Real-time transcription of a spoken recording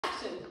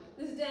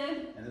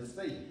Dan. And it's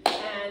Steve.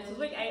 And so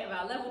week 8 of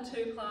our level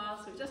 2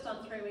 class. We've just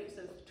done 3 weeks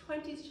of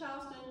 20s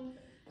Charleston.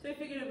 So we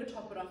figured we would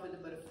top it off with a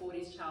bit of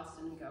 40s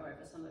Charleston and go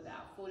over some of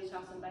our 40s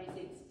Charleston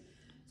basics.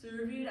 So we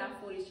reviewed our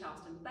 40s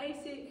Charleston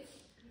basic,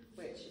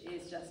 which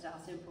is just our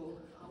simple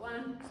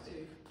 1,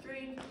 2,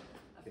 3,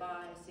 a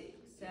 5, 6,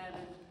 7,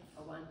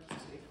 a 1, 2,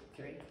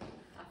 3,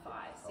 a 5,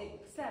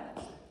 6, 7.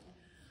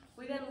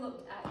 We then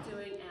looked at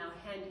doing our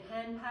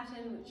hand-to-hand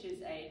pattern, which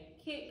is a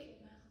kick,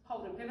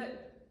 hold and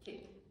pivot,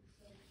 kick.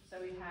 So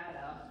we had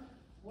a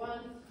 1,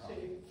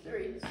 2,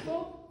 3,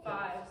 4,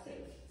 5, 6,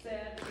 7,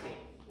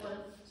 8. 1,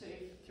 2,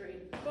 3,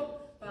 4,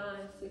 5,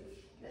 6,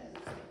 7,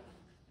 8.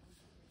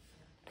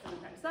 So we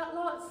practiced that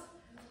lots.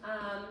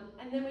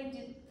 And then we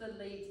did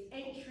the leads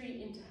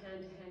entry into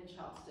hand-to-hand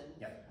Charleston.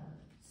 Yep.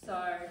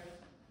 So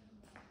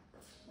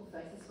we'll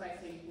face this way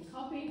so you can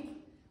copy.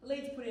 The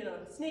leads put in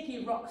a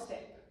sneaky rock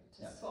step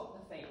to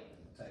swap the feet.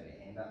 Take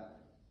your hand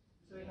up.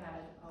 So we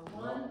had a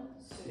 1,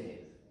 2,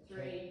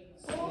 3,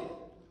 4.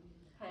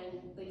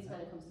 And leads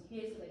hand comes to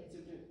here, so they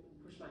can do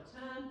push my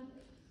turn.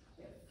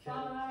 We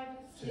have 5,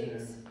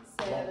 6,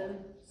 7,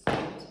 8.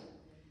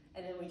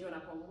 And then we join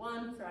up on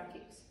 1 for our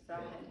kicks, for our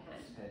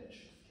hand-to-hand. Pitch,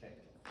 kick,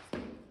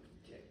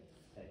 kick,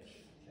 pitch,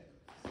 kick.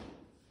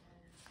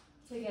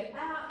 To get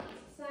out,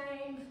 it's the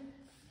same.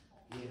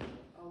 Yeah.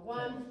 A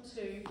 1,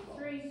 2,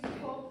 3,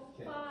 4,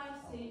 5,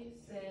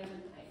 6, 7,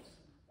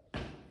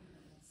 8.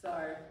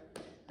 So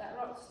that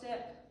rock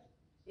step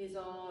is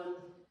on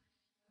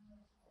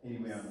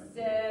Anywhere on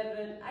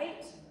 7,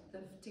 8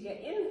 to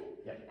get in,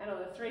 and on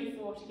the 3,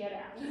 4 to get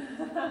out.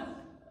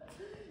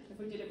 If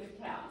we did it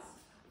with counts.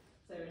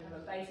 So we'd have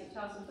a basic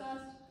Charleston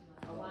first,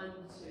 a 1,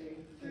 2,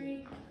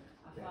 3,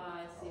 a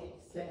 5, 6,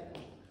 7.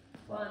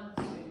 1,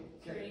 2,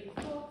 3,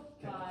 4,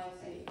 5,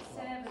 6,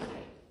 7, 8.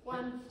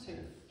 1, 2,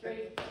 3,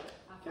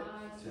 a 5,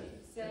 6,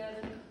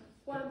 7.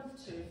 1,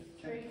 2,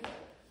 3,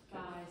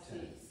 5,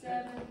 6,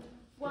 7.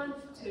 1,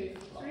 2,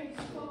 3,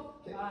 4,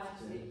 5,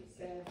 6,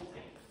 7, 8.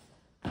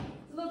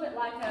 It's a little bit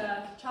like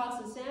a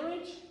Charleston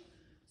sandwich.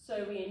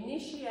 So we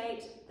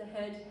initiate the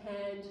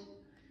hand-to-hand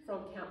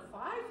from count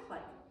 5,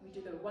 like we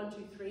do the 1,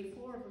 2, 3,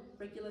 4 of a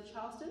regular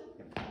Charleston.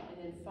 And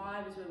then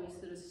 5 is when we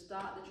sort of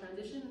start the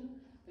transition.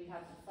 We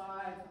have the 5,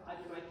 I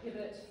do my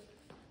pivot,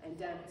 and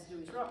Dan has to do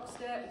his rock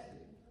step.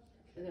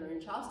 And then we're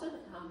in Charleston,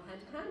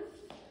 hand-to-hand.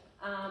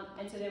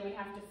 And so then we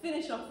have to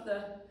finish off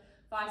the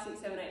 5, 6,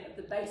 7, 8 of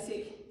the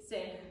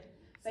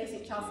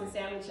basic Charleston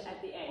sandwich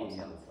at the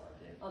end.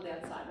 On the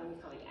other side when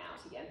we're coming out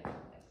again.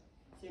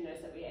 So you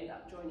notice that we end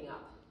up joining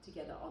up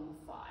together on the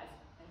 5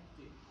 and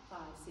do 5,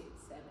 6,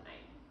 7,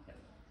 8.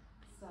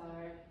 So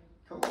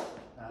cool.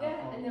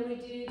 and then we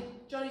did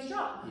Johnny's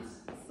drop.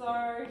 Yes.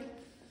 So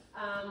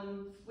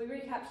we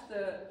recapped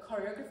the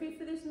choreography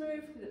for this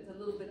move because it's a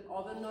little bit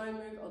of a known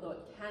move, although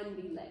it can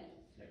be led.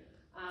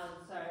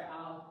 So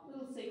our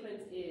little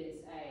sequence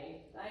is a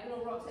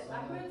diagonal rock step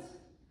backwards,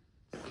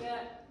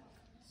 step,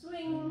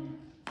 swing,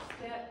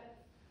 step,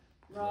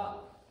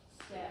 rock,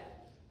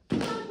 step,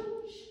 lunge.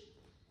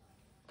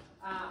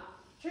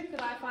 Trick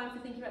that I find for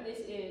thinking about this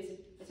is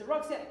it's a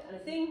rock step and a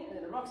thing, and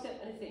then a rock step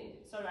and a thing.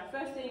 So our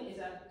first thing is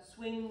a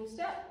swing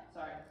step,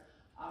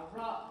 a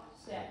rock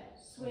step,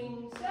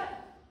 swing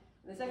step.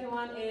 And the second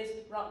one is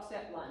rock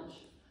step, lunge.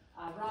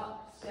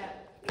 Rock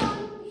step,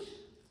 lunge.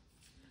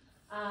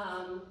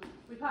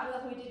 We partly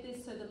like we did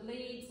this so the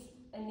leads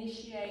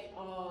initiate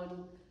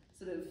on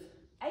sort of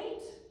 8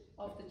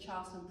 of the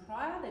Charleston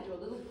prior. They do a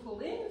little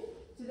pull in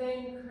to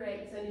then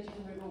create, so that you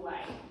can move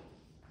away.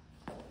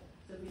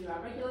 So if we do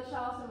our regular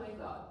Charleston, we've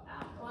got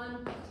our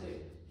 1, 2,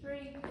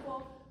 3,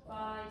 4,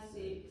 5,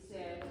 6,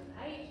 7,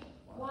 8.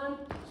 1,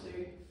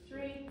 2,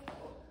 3,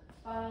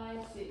 4,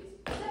 5, 6,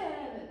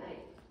 7,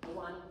 8.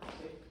 1,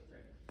 2,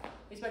 3.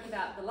 We spoke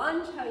about the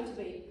lunge having to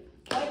be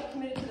weight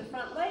committed to the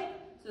front leg,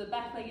 so the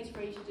back leg is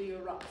free to do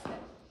your rock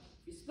step.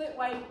 If you split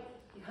weight,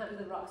 you can't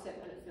do the rock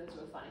step and it feels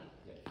real funny.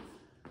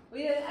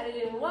 We then added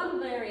in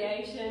one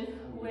variation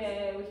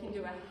where we can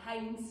do a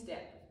hang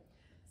step.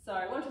 So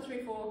 1, 2,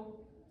 3, 4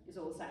 is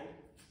all the same.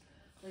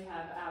 We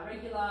have our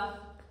regular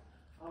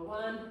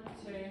 1,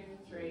 2,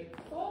 3,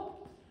 4.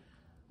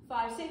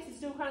 5, 6 is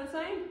still kind of the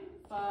same.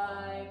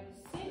 5,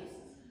 6.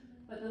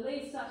 But the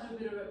leads start to do a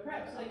bit of a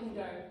prep, so they can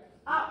go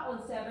up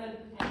on 7 and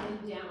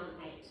then down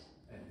on 8.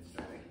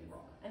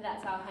 And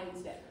that's our hang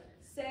step.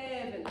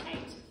 7,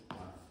 8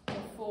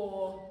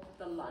 before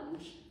the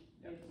lunge.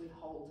 We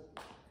hold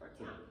for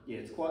a count. Yeah,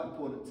 it's quite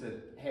important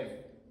to have,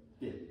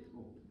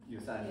 you're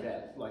saying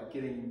about like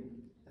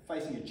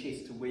facing your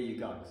chest to where you're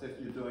going. So if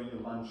you're doing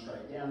your lunge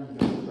straight down,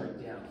 you go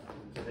straight down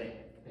to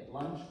that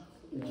lunge,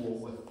 or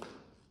with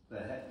the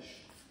hitch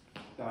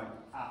going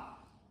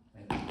up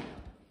and down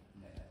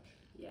in that hitch.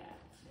 Yeah.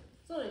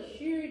 It's not a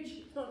huge,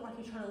 it's not like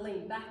you're trying to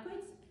lean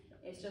backwards,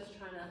 it's just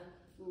trying to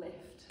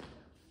lift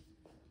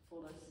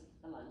for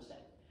a lunge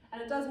step.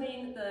 And it does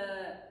mean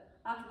that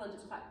after lunge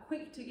it's quite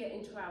quick to get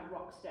into our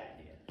rock step.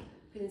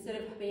 Because instead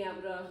of being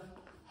able to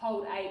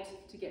hold 8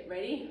 to get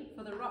ready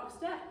for the rock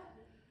step,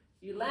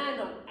 you land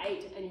on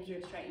 8 and you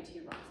go straight into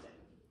your rock step.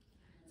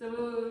 So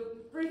we'll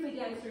briefly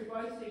go through both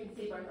both so you can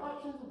see both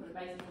options. We'll put a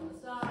basic on the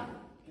start.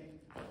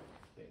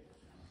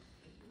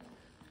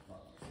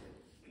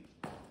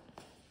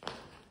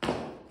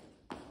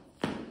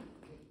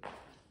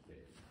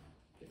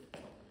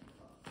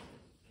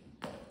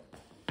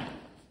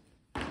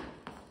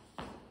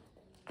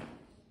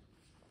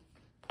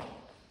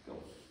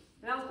 Cool.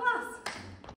 That was